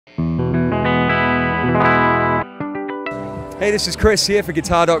Hey, this is Chris here for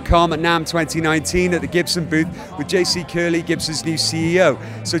Guitar.com at NAMM 2019 at the Gibson booth with JC Curleigh, Gibson's new CEO.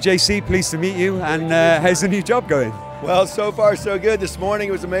 So JC, pleased to meet you, and how's the new job going? Well, so far so good. This morning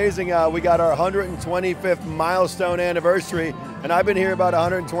it was amazing. We got our 125th milestone anniversary, and I've been here about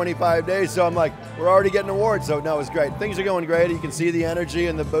 125 days, so I'm like, we're already getting awards, so no, it's great. Things are going great. You can see the energy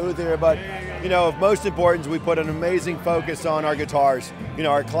in the booth here, but you know, of most importance, we put an amazing focus on our guitars. You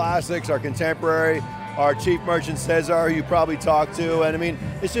know, our classics, our contemporary, our chief merchant Cesar, who you probably talked to, and I mean,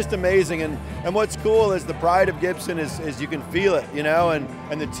 it's just amazing. And what's cool is the pride of Gibson is you can feel it, you know,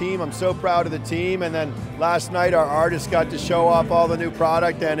 and the team, I'm so proud of the team. And then last night our artists got to show off all the new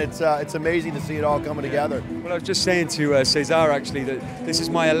product, and it's amazing to see it all coming together. Well, I was just saying to Cesar actually that this is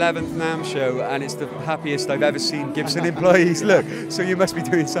my 11th NAMM show, and it's the happiest I've ever seen Gibson employees look, so you must be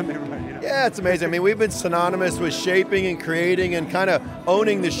doing something right. You know? Yeah, it's amazing. I mean, we've been synonymous with shaping and creating and kind of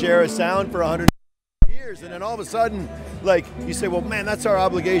owning the share of sound for 100 years, and then all of a sudden, like, you say, well, man, that's our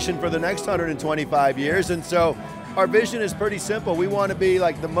obligation for the next 125 years. And so our vision is pretty simple. We want to be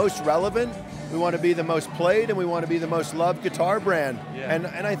like the most relevant, we want to be the most played, and we want to be the most loved guitar brand. Yeah.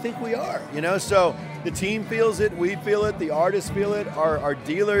 And I think we are, you know. So the team feels it, we feel it, the artists feel it, our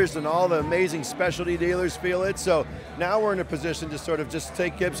dealers and all the amazing specialty dealers feel it. So now we're in a position to sort of just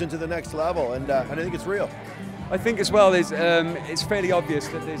take Gibson to the next level, and I think it's real. I think as well, it's fairly obvious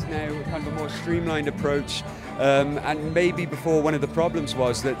that there's now kind of a more streamlined approach, and maybe before one of the problems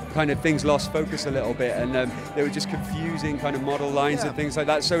was that kind of things lost focus a little bit, and they were just confusing kind of model lines and things like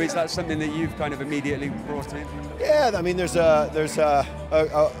that. So is that something that you've kind of immediately brought in? Yeah, I mean, there's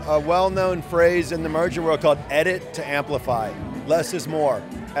a well-known phrase in the merchant world called edit to amplify. Less is more,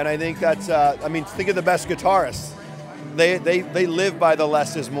 and I think that's, I mean, think of the best guitarists. They live by the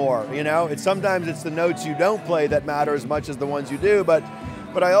less is more, you know? Sometimes it's the notes you don't play that matter as much as the ones you do, but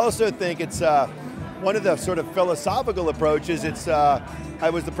I also think it's one of the sort of philosophical approaches. I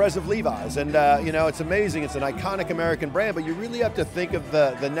was the president of Levi's, and you know, it's amazing. It's an iconic American brand, but you really have to think of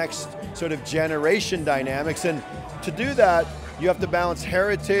the next sort of generation dynamics, and to do that, you have to balance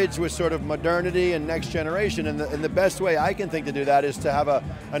heritage with sort of modernity and next generation, and the best way I can think to do that is to have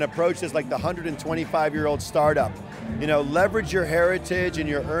an approach that's like the 125-year-old startup. You know, leverage your heritage and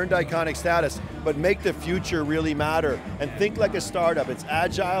your earned iconic status, but make the future really matter, and think like a startup. It's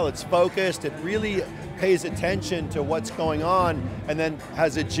agile, it's focused, it really pays attention to what's going on, and then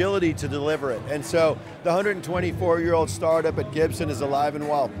has agility to deliver it. And so the 124-year-old startup at Gibson is alive and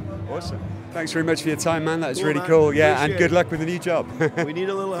well. Awesome. Thanks very much for your time, man. That was cool, really man. cool. Yeah, Appreciate and good luck with the new job. We need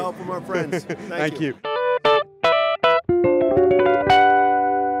a little help from our friends. Thank you.